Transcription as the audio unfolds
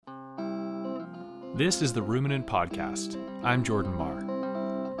This is the Ruminant Podcast. I'm Jordan Marr.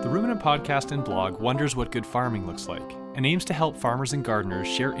 The Ruminant Podcast and blog wonders what good farming looks like and aims to help farmers and gardeners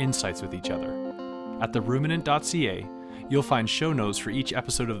share insights with each other. At theruminant.ca, you'll find show notes for each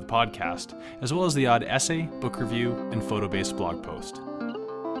episode of the podcast, as well as the odd essay, book review, and photo-based blog post.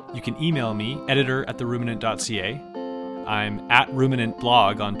 You can email me, editor@theruminant.ca. I'm at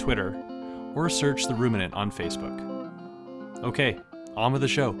ruminantblog on Twitter, or search The Ruminant on Facebook. Okay, on with the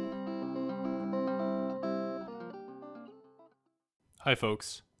show. Hi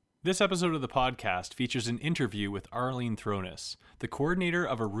folks. This episode of the podcast features an interview with Arlene Thronis, the coordinator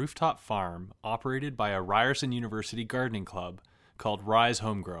of a rooftop farm operated by a Ryerson University gardening club called Rise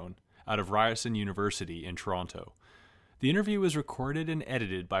Homegrown out of Ryerson University in Toronto. The interview was recorded and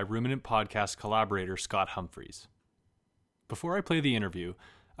edited by Ruminant Podcast collaborator Scott Humphreys. Before I play the interview,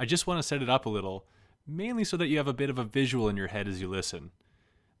 I just want to set it up a little, mainly so that you have a bit of a visual in your head as you listen.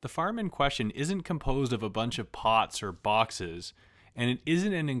 The farm in question isn't composed of a bunch of pots or boxes, and it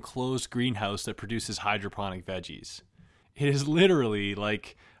isn't an enclosed greenhouse that produces hydroponic veggies. It is literally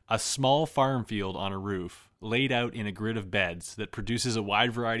like a small farm field on a roof, laid out in a grid of beds that produces a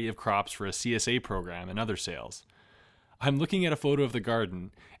wide variety of crops for a CSA program and other sales. I'm looking at a photo of the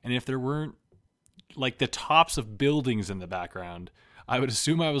garden, and if there weren't like the tops of buildings in the background, I would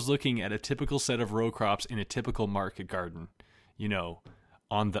assume I was looking at a typical set of row crops in a typical market garden. You know,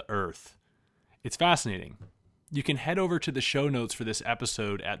 on the earth. It's fascinating. You can head over to the show notes for this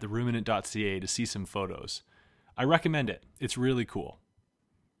episode at theruminant.ca to see some photos. I recommend it. It's really cool.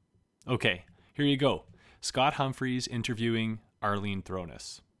 Okay, here you go. Scott Humphreys interviewing Arlene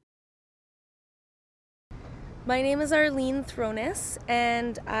Thronis. My name is Arlene Thronis,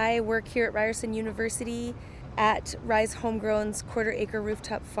 and I work here at Ryerson University at Rise Homegrown's quarter-acre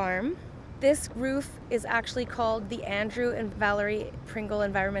rooftop farm. This roof is actually called the Andrew and Valerie Pringle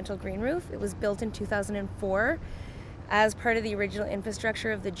Environmental Green Roof. It was built in 2004 as part of the original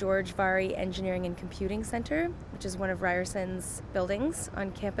infrastructure of the George Vary Engineering and Computing Center, which is one of Ryerson's buildings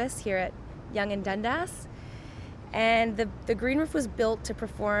on campus here at Yonge and Dundas. And the green roof was built to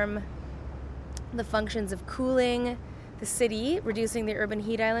perform the functions of cooling the city, reducing the urban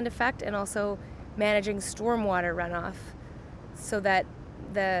heat island effect, and also managing stormwater runoff so that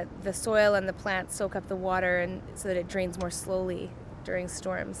the soil and the plants soak up the water and so that it drains more slowly during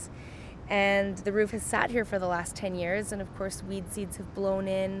storms. And the roof has sat here for the last 10 years, and of course weed seeds have blown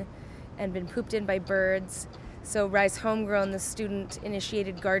in and been pooped in by birds. So Rise Homegrown, the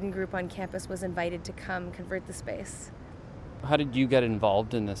student-initiated garden group on campus, was invited to come convert the space. How did you get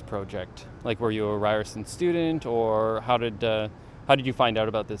involved in this project? Like, were you a Ryerson student, or how did you find out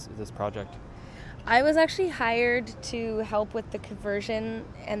about this project? I was actually hired to help with the conversion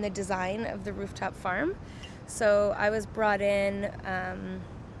and the design of the rooftop farm. So I was brought in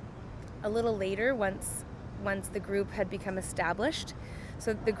a little later once the group had become established.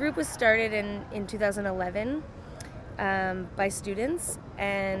 So the group was started in 2011 by students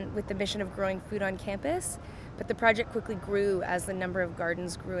and with the mission of growing food on campus. But the project quickly grew as the number of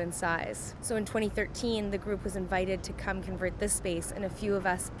gardens grew in size. So in 2013, the group was invited to come convert this space, and a few of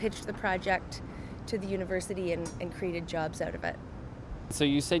us pitched the project to the university and created jobs out of it. So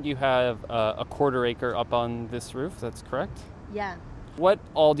you said you have a quarter acre up on this roof, that's correct? Yeah. What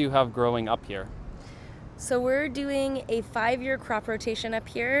all do you have growing up here? So we're doing a 5-year crop rotation up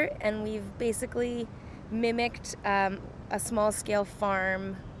here, and we've basically mimicked a small-scale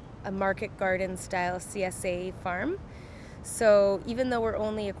farm, a market garden style CSA farm. So even though we're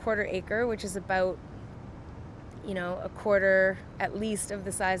only a quarter acre, which is about a quarter at least of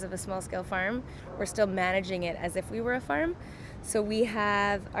the size of a small-scale farm, we're still managing it as if we were a farm. So we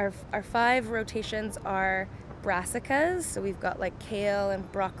have our 5 rotations are brassicas, so we've got like kale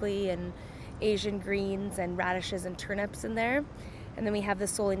and broccoli and Asian greens and radishes and turnips in there. And then we have the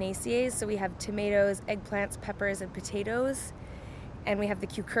solanaceae, so we have tomatoes, eggplants, peppers, and potatoes. And we have the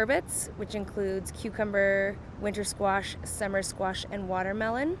cucurbits, which includes cucumber, winter squash, summer squash, and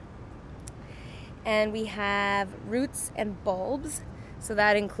watermelon. And we have roots and bulbs, so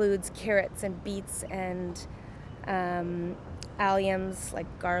that includes carrots and beets and alliums like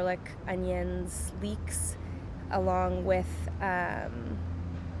garlic, onions, leeks, along with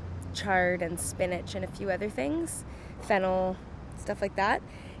chard and spinach and a few other things, fennel, stuff like that.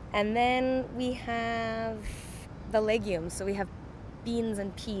 And then we have the legumes, so we have beans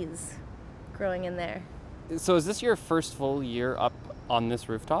and peas growing in there. So is this your first full year up on this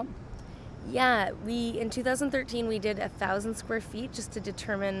rooftop? Yeah, in 2013 we did 1,000 square feet just to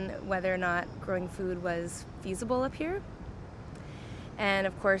determine whether or not growing food was feasible up here. And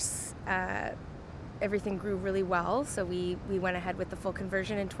of course, everything grew really well, so we went ahead with the full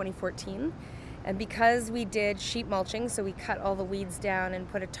conversion in 2014. And because we did sheet mulching, so we cut all the weeds down and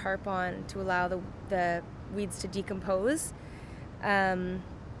put a tarp on to allow the weeds to decompose,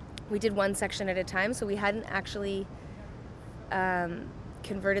 we did one section at a time, so we hadn't actually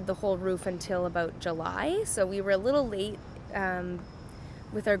converted the whole roof until about July. So we were a little late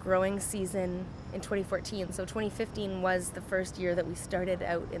with our growing season in 2014. So 2015 was the first year that we started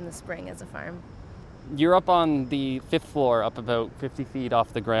out in the spring as a farm. You're up on the 5th floor, up about 50 feet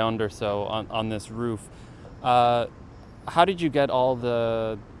off the ground or so on this roof. How did you get all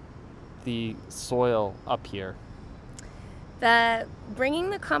the soil up here?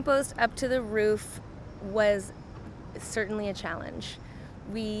 Bringing the compost up to the roof was certainly a challenge.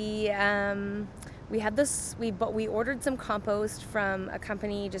 We ordered some compost from a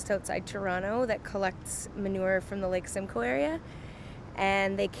company just outside Toronto that collects manure from the Lake Simcoe area,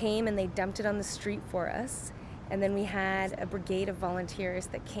 and they came and they dumped it on the street for us. And then we had a brigade of volunteers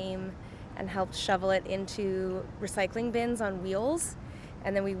that came and helped shovel it into recycling bins on wheels.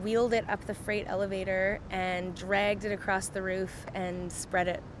 And then we wheeled it up the freight elevator and dragged it across the roof and spread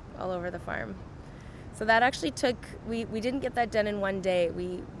it all over the farm. So that actually took, we didn't get that done in one day.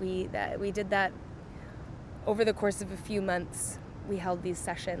 We did that over the course of a few months. We held these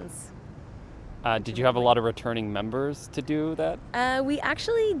sessions. Did you have a lot of returning members to do that? We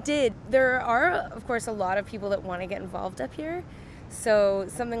actually did. There are, of course, a lot of people that want to get involved up here. So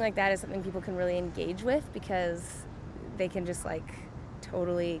something like that is something people can really engage with, because they can just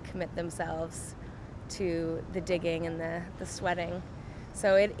totally commit themselves to the digging and the sweating.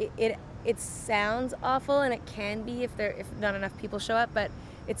 So it sounds awful, and it can be if not enough people show up, but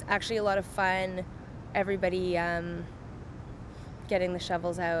it's actually a lot of fun. Everybody getting the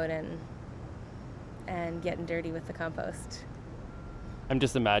shovels out and getting dirty with the compost. I'm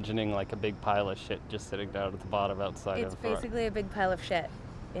just imagining a big pile of shit just sitting down at the bottom outside. It's basically a big pile of shit.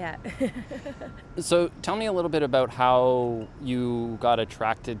 Yeah. So tell me a little bit about how you got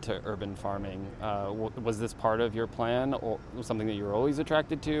attracted to urban farming. Was this part of your plan, or something that you were always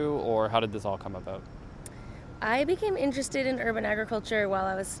attracted to, or how did this all come about? I became interested in urban agriculture while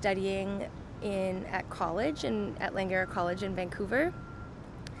I was studying at college, at Langara College in Vancouver.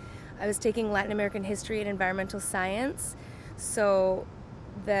 I was taking Latin American history and environmental science, so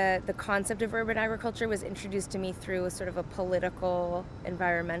the concept of urban agriculture was introduced to me through a sort of a political,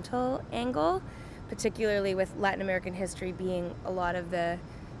 environmental angle, particularly with Latin American history being a lot of the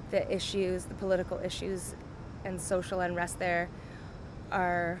issues, the political issues and social unrest there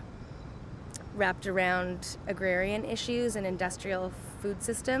are wrapped around agrarian issues and industrial food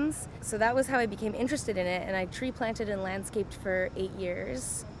systems. So that was how I became interested in it, and I tree planted and landscaped for 8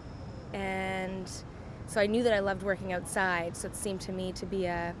 years. And so I knew that I loved working outside, so it seemed to me to be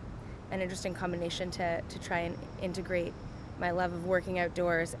an interesting combination to try and integrate my love of working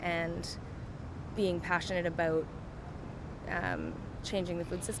outdoors and being passionate about changing the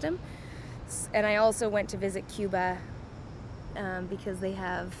food system. And I also went to visit Cuba because they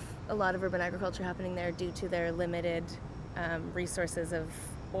have a lot of urban agriculture happening there due to their limited resources of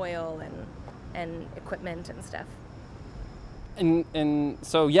oil and equipment and stuff. And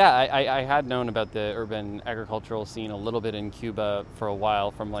so, yeah, I had known about the urban agricultural scene a little bit in Cuba for a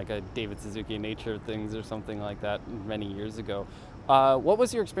while, from a David Suzuki Nature Things or something like that many years ago. What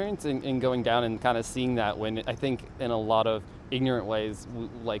was your experience in going down and kind of seeing that, when I think in a lot of ignorant ways,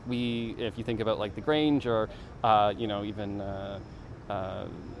 if you think about the Grange or, even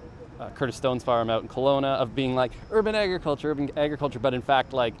Curtis Stone's farm out in Kelowna, of being urban agriculture, but in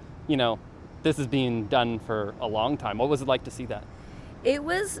fact, this is being done for a long time. What was it like to see that? It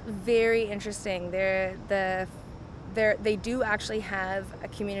was very interesting. They do actually have a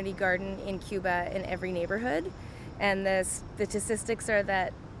community garden in Cuba in every neighborhood, and the statistics are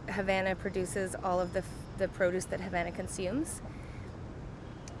that Havana produces all of the produce that Havana consumes.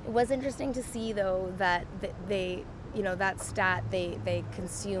 It was interesting to see, though, that they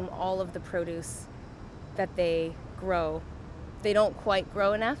consume all of the produce that they grow. They don't quite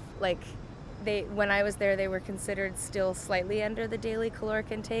grow enough. When I was there, they were considered still slightly under the daily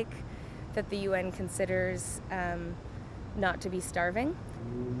caloric intake that the UN considers not to be starving.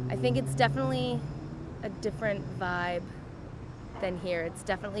 I think it's definitely a different vibe than here. It's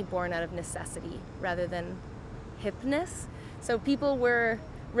definitely born out of necessity rather than hipness. So people were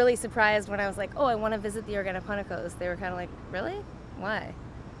really surprised when I was like, oh, I want to visit the Organoponicos. They were kind of like, really? Why?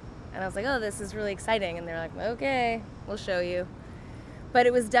 And I was like, oh, this is really exciting. And they're like, okay, we'll show you. But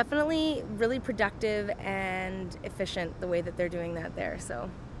it was definitely really productive and efficient the way that they're doing that there. So,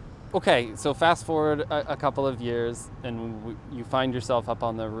 okay, so fast forward a couple of years, and you find yourself up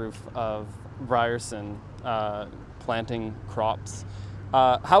on the roof of Ryerson planting crops.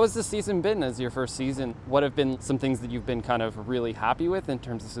 How has this season been as your first season? What have been some things that you've been kind of really happy with in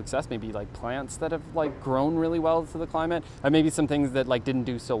terms of success? Maybe like plants that have like grown really well to the climate, and maybe some things that like didn't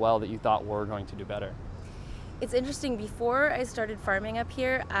do so well that you thought were going to do better. It's interesting. Before I started farming up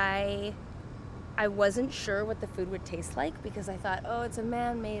here, I wasn't sure what the food would taste like because I thought, oh, it's a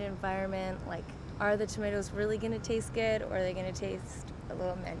man-made environment. Like, are the tomatoes really going to taste good, or are they going to taste a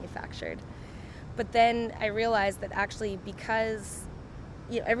little manufactured? But then I realized that actually, because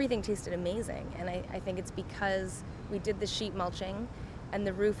everything tasted amazing, and I think it's because we did the sheet mulching, and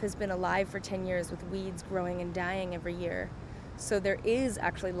the roof has been alive for 10 years with weeds growing and dying every year. So there is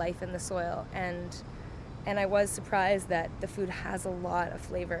actually life in the soil, and I was surprised that the food has a lot of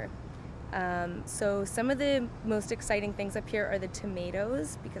flavor. So some of the most exciting things up here are the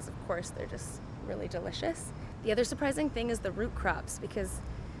tomatoes, because of course they're just really delicious. The other surprising thing is the root crops, because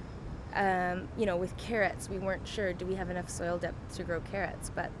with carrots, we weren't sure, do we have enough soil depth to grow carrots,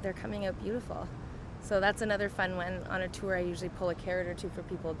 but they're coming out beautiful. So that's another fun one. On a tour, I usually pull a carrot or two for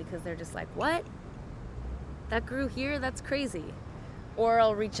people because they're just like, what? That grew here? That's crazy. Or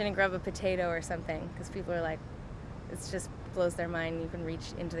I'll reach in and grab a potato or something, because people are like, it just blows their mind. You can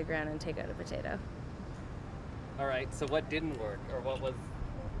reach into the ground and take out a potato. All right, so what didn't work, or what was...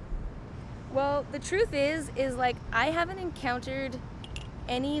 Well, the truth is like, I haven't encountered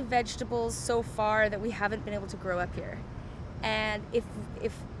any vegetables so far that we haven't been able to grow up here. And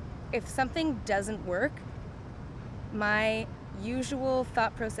if something doesn't work, my usual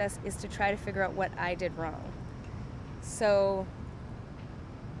thought process is to try to figure out what I did wrong. So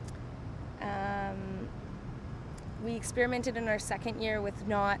we experimented in our second year with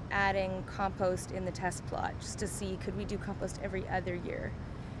not adding compost in the test plot, just to see, could we do compost every other year?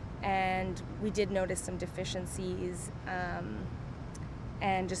 And we did notice some deficiencies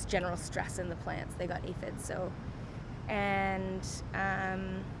and just general stress in the plants. They got aphids.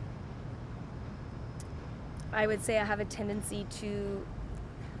 I would say I have a tendency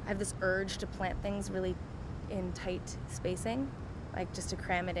I have this urge to plant things really in tight spacing, like just to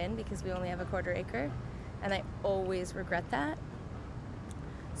cram it in, because we only have a 1/4 acre, and I always regret that.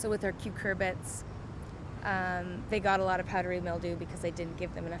 So with our cucurbits, they got a lot of powdery mildew because I didn't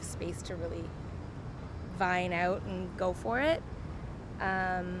give them enough space to really vine out and go for it.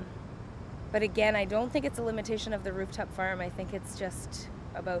 But again, I don't think it's a limitation of the rooftop farm. I think it's just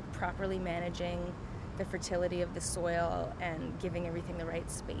about properly managing the fertility of the soil and giving everything the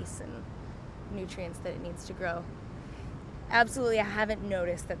right space and nutrients that it needs to grow. Absolutely, I haven't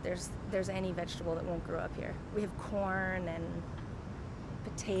noticed that there's any vegetable that won't grow up here. We have corn and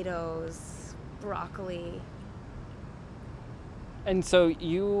potatoes, broccoli. And so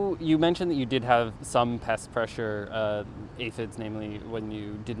you mentioned that you did have some pest pressure, aphids, namely when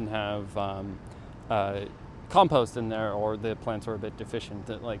you didn't have compost in there, or the plants were a bit deficient.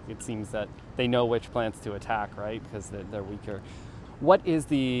 That, like, it seems that they know which plants to attack, right? Because they're weaker. What is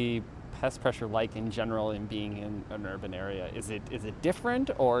the pest pressure like in general in being in an urban area? Is it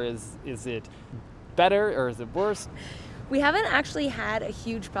different, or is it better, or is it worse? We haven't actually had a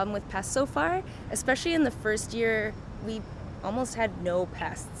huge problem with pests so far, especially in the first year. We almost had no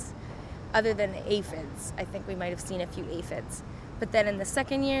pests other than aphids. I think we might have seen a few aphids. But then in the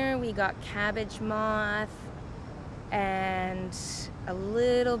second year, we got cabbage moth and a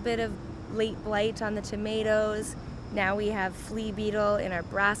little bit of late blight on the tomatoes. Now we have flea beetle in our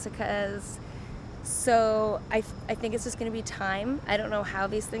brassicas. So I think it's just going to be time. I don't know how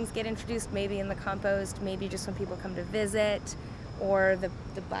these things get introduced, maybe in the compost, maybe just when people come to visit, or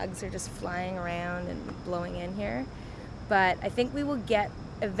the bugs are just flying around and blowing in here. But I think we will get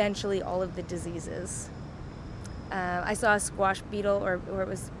eventually all of the diseases. I saw a squash beetle, or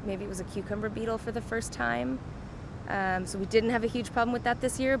maybe it was a cucumber beetle for the first time. So we didn't have a huge problem with that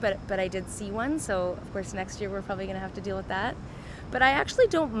this year, but I did see one. So of course next year we're probably going to have to deal with that. But I actually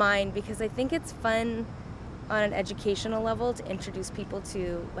don't mind, because I think it's fun on an educational level to introduce people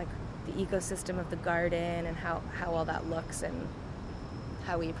to like the ecosystem of the garden and how all that looks and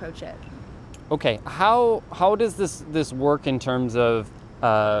how we approach it. Okay, how does this work in terms of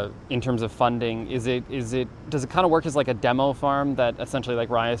funding? Does it kind of work as like a demo farm that essentially like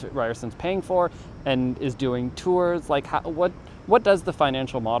Ryerson's paying for and is doing tours? Like what does the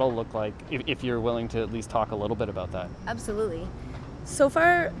financial model look like, if you're willing to at least talk a little bit about that? Absolutely. So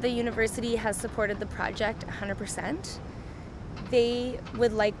far, the university has supported the project 100%. They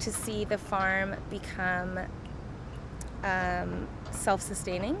would like to see the farm become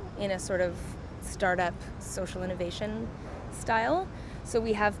self-sustaining in a sort of startup social innovation style. So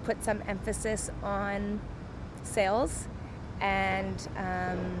we have put some emphasis on sales, and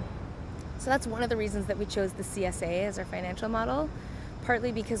so that's one of the reasons that we chose the CSA as our financial model.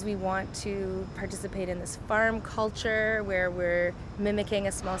 partly because we want to participate in this farm culture where we're mimicking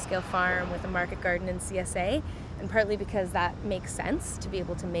a small-scale farm with a market garden and CSA, and partly because that makes sense to be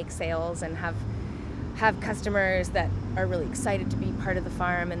able to make sales and have customers that are really excited to be part of the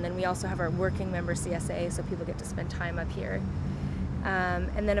farm. And then we also have our working member CSA, so people get to spend time up here.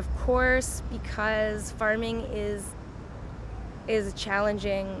 And then, of course, because farming is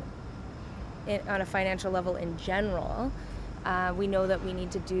challenging on a financial level in general, we know that we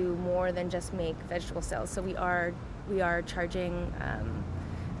need to do more than just make vegetable sales. So we are charging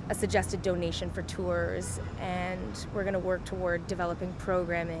a suggested donation for tours, and we're going to work toward developing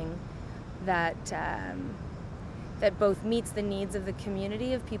programming that both meets the needs of the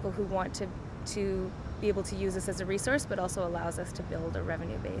community of people who want to be able to use this as a resource, but also allows us to build a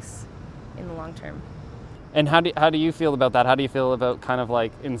revenue base in the long term. And how do you feel about that? How do you feel about kind of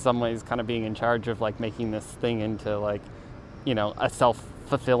like, in some ways, kind of being in charge of like making this thing into like, you know, a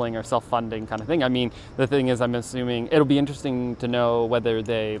self-fulfilling or self-funding kind of thing? I mean, the thing is, I'm assuming it'll be interesting to know whether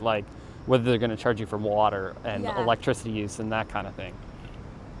they're going to charge you for water and electricity use and that kind of thing.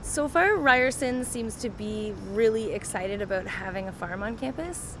 So far, Ryerson seems to be really excited about having a farm on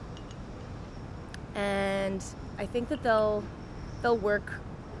campus. And I think that they'll work,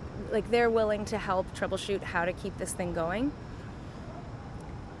 like they're willing to help troubleshoot how to keep this thing going.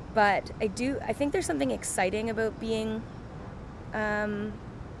 But I think there's something exciting about being,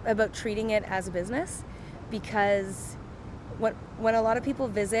 about treating it as a business, because when a lot of people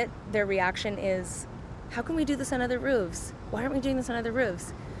visit, their reaction is, how can we do this on other roofs? Why aren't we doing this on other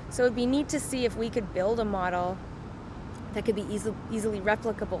roofs? So it'd be neat to see if we could build a model that could be easily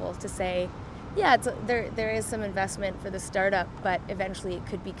replicable to say, yeah, there is some investment for the startup, but eventually it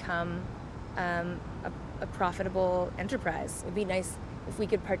could become a profitable enterprise. It'd be nice if we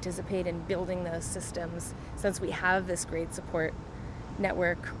could participate in building those systems, since we have this great support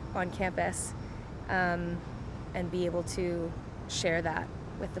network on campus, and be able to share that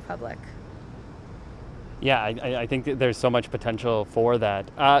with the public. Yeah, I think that there's so much potential for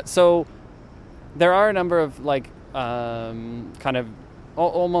that. So there are a number of like kind of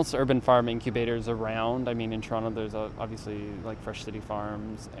almost urban farm incubators around. I mean, in Toronto, there's obviously like Fresh City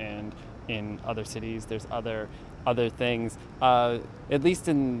Farms, and in other cities, there's other things. At least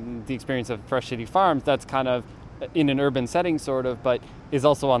in the experience of Fresh City Farms, that's kind of in an urban setting, sort of, but is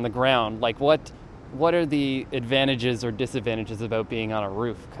also on the ground. Like, what are the advantages or disadvantages about being on a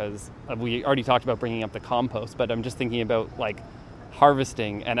roof? Because we already talked about bringing up the compost, but I'm just thinking about like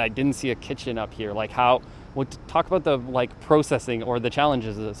harvesting, and I didn't see a kitchen up here. Like, talk about the like processing or the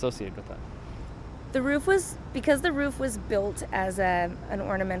challenges associated with that. Because the roof was built as an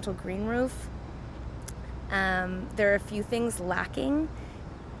ornamental green roof, there are a few things lacking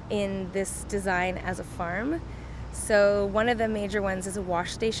in this design as a farm. So one of the major ones is a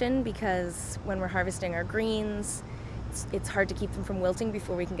wash station, because when we're harvesting our greens, it's hard to keep them from wilting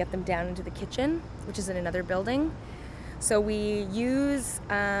before we can get them down into the kitchen, which is in another building. So we use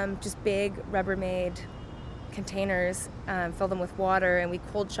just big Rubbermaid containers, fill them with water, and we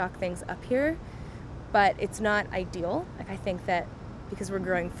cold shock things up here. But it's not ideal. Like, I think that because we're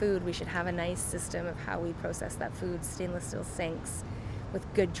growing food, we should have a nice system of how we process that food, stainless steel sinks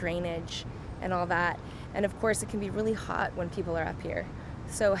with good drainage and all that. And of course, it can be really hot when people are up here.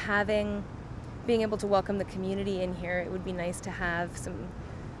 So being able to welcome the community in here, it would be nice to have some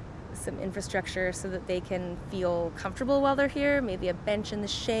infrastructure so that they can feel comfortable while they're here. Maybe a bench in the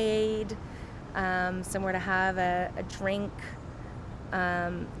shade, somewhere to have a drink,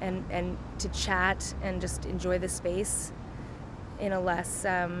 and to chat and just enjoy the space in a less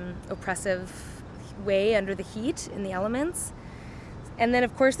oppressive way under the heat in the elements. And then,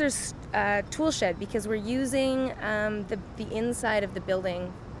 of course, there's a tool shed, because we're using the inside of the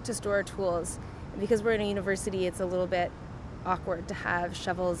building to store our tools. And because we're in a university, it's a little bit awkward to have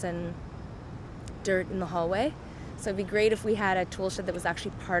shovels and dirt in the hallway. So it'd be great if we had a tool shed that was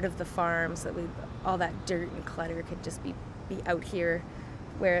actually part of the farm, so that all that dirt and clutter could just be out here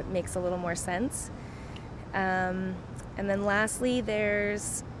where it makes a little more sense. And then lastly,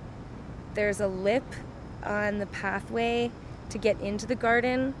 there's a lip on the pathway to get into the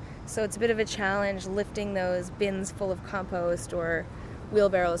garden, so it's a bit of a challenge lifting those bins full of compost or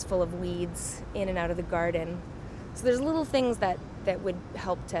wheelbarrows full of weeds in and out of the garden. So there's little things that would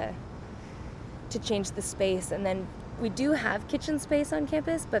help to change the space. And then we do have kitchen space on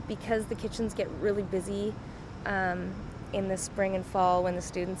campus, but because the kitchens get really busy in the spring and fall when the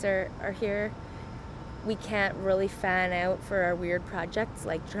students are here, we can't really fan out for our weird projects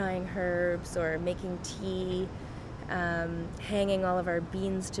like drying herbs or making tea, hanging all of our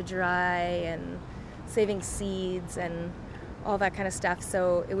beans to dry and saving seeds and all that kind of stuff.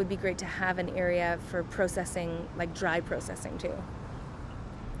 So it would be great to have an area for processing, like dry processing too.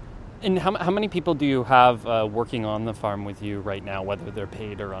 And how many people do you have working on the farm with you right now, whether they're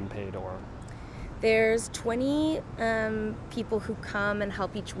paid or unpaid? Or There's 20 people who come and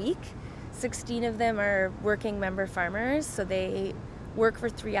help each week. 16 of them are working member farmers, so they work for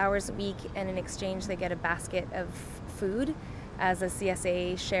 3 hours a week, and in exchange they get a basket of food as a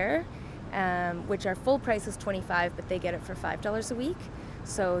CSA share, which our full price is $25, but they get it for $5 a week.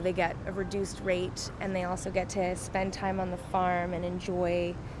 So they get a reduced rate, and they also get to spend time on the farm and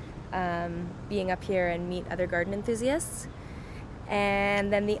enjoy being up here and meet other garden enthusiasts.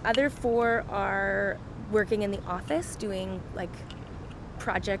 And then the other 4 are working in the office doing like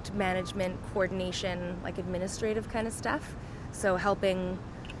project management, coordination, like administrative kind of stuff. So helping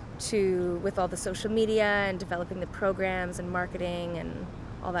with all the social media and developing the programs and marketing and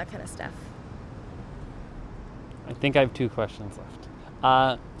all that kind of stuff. I think I have 2 questions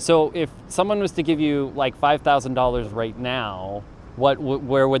left. So if someone was to give you like $5,000 right now,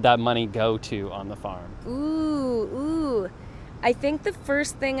 where would that money go to on the farm? Ooh. I think the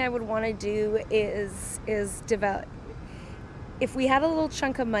first thing I would want to do is develop. If we had a little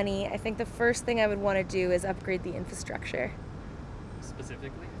chunk of money, I think the first thing I would want to do is upgrade the infrastructure.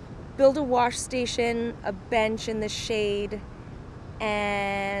 Specifically? Build a wash station, a bench in the shade,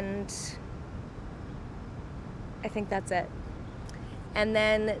 and I think that's it. And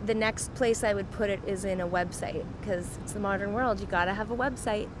then the next place I would put it is in a website, because it's the modern world. You gotta have a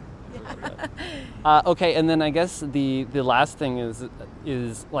website. Okay, and then I guess the last thing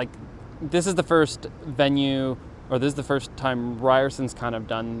is like, this is the first venue, or this is the first time Ryerson's kind of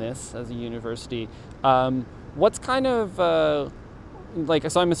done this as a university. What's kind of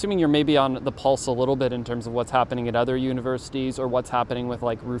so I'm assuming you're maybe on the pulse a little bit in terms of what's happening at other universities or what's happening with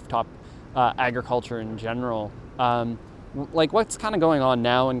like rooftop agriculture in general. Like what's kind of going on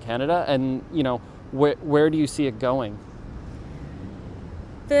now in Canada, and where do you see it going?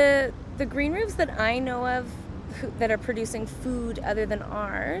 The green roofs that I know of that are producing food other than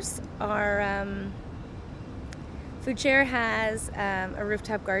ours are Food Share has a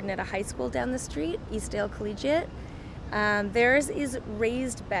rooftop garden at a high school down the street, Eastdale Collegiate. Theirs is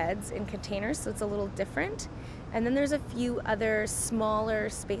raised beds in containers, so it's a little different. And then there's a few other smaller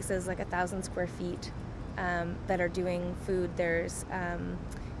spaces, like 1,000 square feet, that are doing food. There's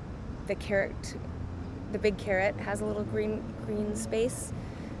the Big Carrot has a little green space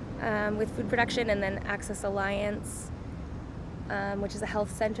with food production, and then Access Alliance, which is a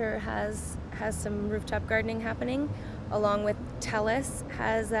health center, has some rooftop gardening happening, along with TELUS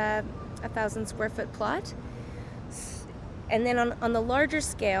has a 1,000 square foot plot. And then on the larger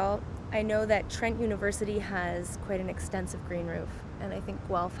scale, I know that Trent University has quite an extensive green roof, and I think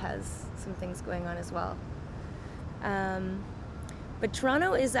Guelph has some things going on as well. But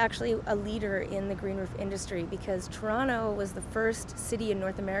Toronto is actually a leader in the green roof industry, because Toronto was the first city in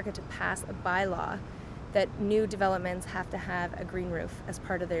North America to pass a bylaw that new developments have to have a green roof as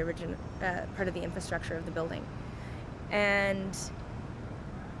part of the part of the infrastructure of the building. And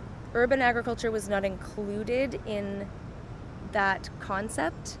urban agriculture was not included in that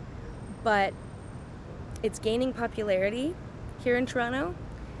concept, but it's gaining popularity here in Toronto,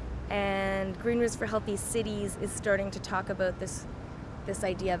 and Green Roofs for Healthy Cities is starting to talk about this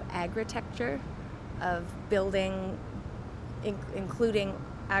idea of agritecture, of building, including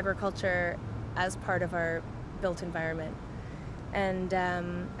agriculture as part of our built environment. And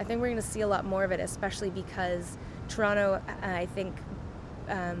I think we're going to see a lot more of it, especially because Toronto, I think,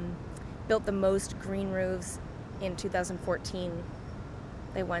 built the most green roofs in 2014.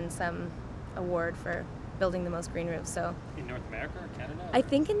 They won some award for building the most green roofs. So in North America or Canada? I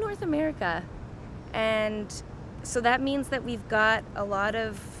think in North America. And so that means that we've got a lot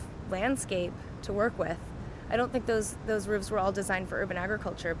of landscape to work with. I don't think those roofs were all designed for urban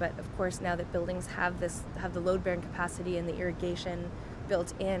agriculture, but of course now that buildings have the load bearing capacity and the irrigation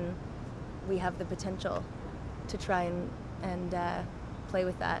built in, we have the potential to try and play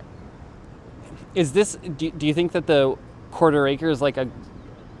with that. Is this? Do you think that the quarter acre is like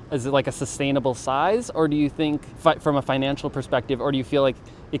a sustainable size, or do you think from a financial perspective, or do you feel like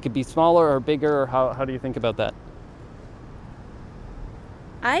it could be smaller or bigger, or how do you think about that?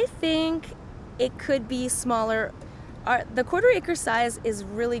 I think it could be smaller. The quarter acre size is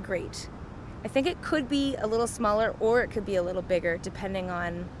really great. I think it could be a little smaller, or it could be a little bigger, depending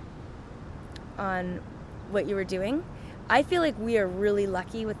on what you were doing. I feel like we are really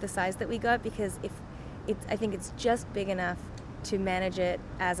lucky with the size that we got, because I think it's just big enough to manage it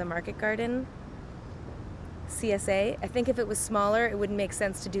as a market garden CSA. I think if it was smaller, it wouldn't make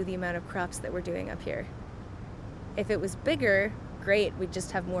sense to do the amount of crops that we're doing up here. If it was bigger, great, we'd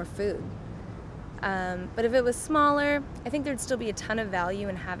just have more food. But if it was smaller, I think there'd still be a ton of value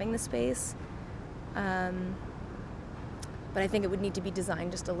in having the space. But I think it would need to be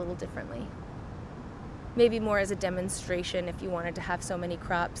designed just a little differently. Maybe more as a demonstration if you wanted to have so many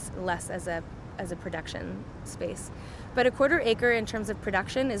crops, less as a production space. But a 1/4 acre in terms of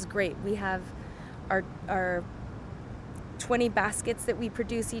production is great. We have our 20 baskets that we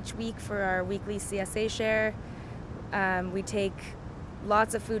produce each week for our weekly CSA share. We take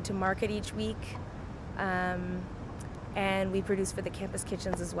lots of food to market each week, and we produce for the campus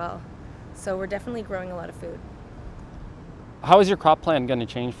kitchens as well. So we're definitely growing a lot of food. How is your crop plan going to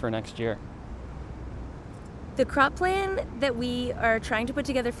change for next year? The crop plan that we are trying to put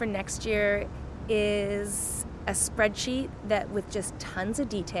together for next year is a spreadsheet that with just tons of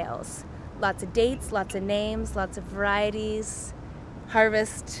details. Lots of dates, lots of names, lots of varieties,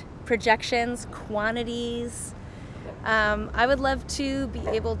 harvest projections, quantities. I would love to be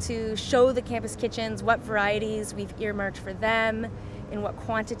able to show the campus kitchens what varieties we've earmarked for them, in what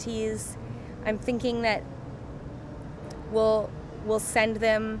quantities. I'm thinking that we'll send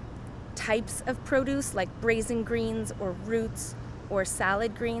them types of produce like brazen greens or roots or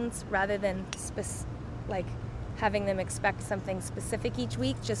salad greens rather than having them expect something specific each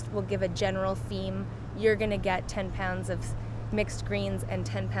week. Just we'll give a general theme. You're going to get 10 pounds of mixed greens and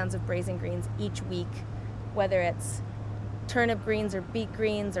 10 pounds of brazen greens each week, whether it's turnip greens or beet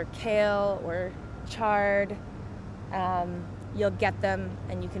greens or kale or chard. You'll get them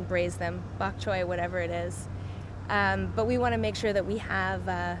and you can braise them, bok choy, whatever it is. But we want to make sure that we have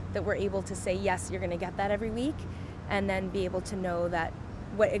that we're able to say yes, you're going to get that every week, and then be able to know that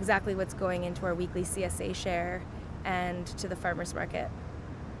what's going into our weekly CSA share and to the farmers market.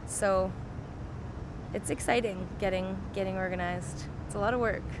 So it's exciting getting organized. It's a lot of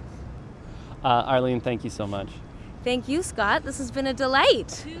work. Arlene, thank you so much. Thank you, Scott. This has been a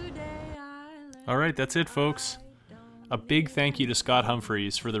delight. All right, that's it, folks. A big thank you to Scott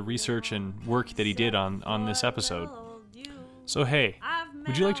Humphreys for the research and work that he did on this episode. So hey,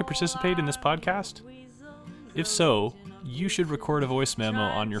 would you like to participate in this podcast? If so, you should record a voice memo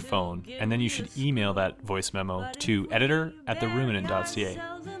on your phone, and then you should email that voice memo to editor@theruminant.ca.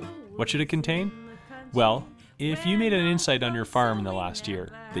 What should it contain? Well, if you made an insight on your farm in the last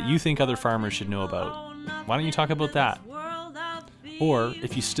year that you think other farmers should know about, why don't you talk about that? Or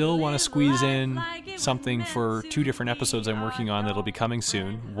if you still want to squeeze in something for 2 different episodes I'm working on that'll be coming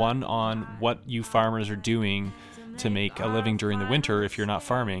soon, one on what you farmers are doing to make a living during the winter if you're not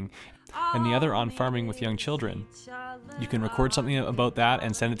farming, and the other on farming with young children, you can record something about that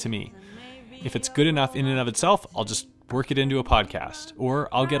and send it to me. If it's good enough in and of itself, I'll just work it into a podcast, or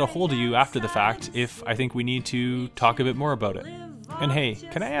I'll get a hold of you after the fact if I think we need to talk a bit more about it. And hey,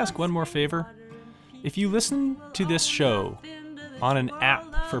 can I ask one more favor? If you listen to this show on an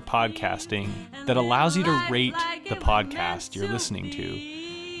app for podcasting that allows you to rate the podcast you're listening to,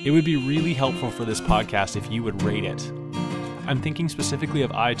 it would be really helpful for this podcast if you would rate it. I'm thinking specifically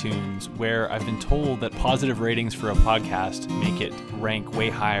of iTunes, where I've been told that positive ratings for a podcast make it rank way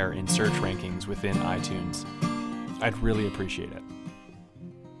higher in search rankings within iTunes. I'd really appreciate it.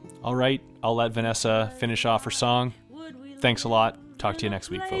 All right, I'll let Vanessa finish off her song. Thanks a lot. Talk to you next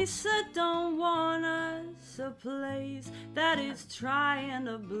week, folks. Don't want us a place that is trying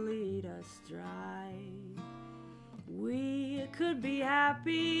to bleed us dry. We could be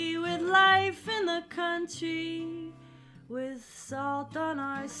happy with life in the country, with salt on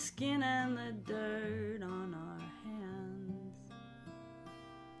our skin and the dirt on our hands.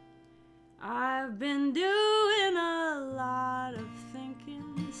 I've been doing a lot of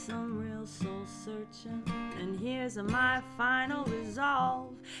thinking, some real soul searching, and here's my final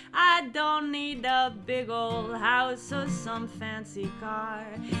resolve. I don't need a big old house or some fancy car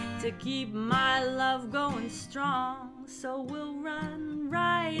to keep my love going strong, so we'll run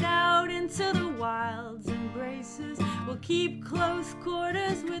right out into the wild's embraces. We'll keep close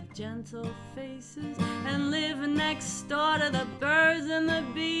quarters with gentle faces, and live next door to the birds and the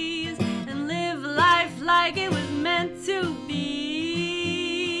bees, and live life like it was meant to be.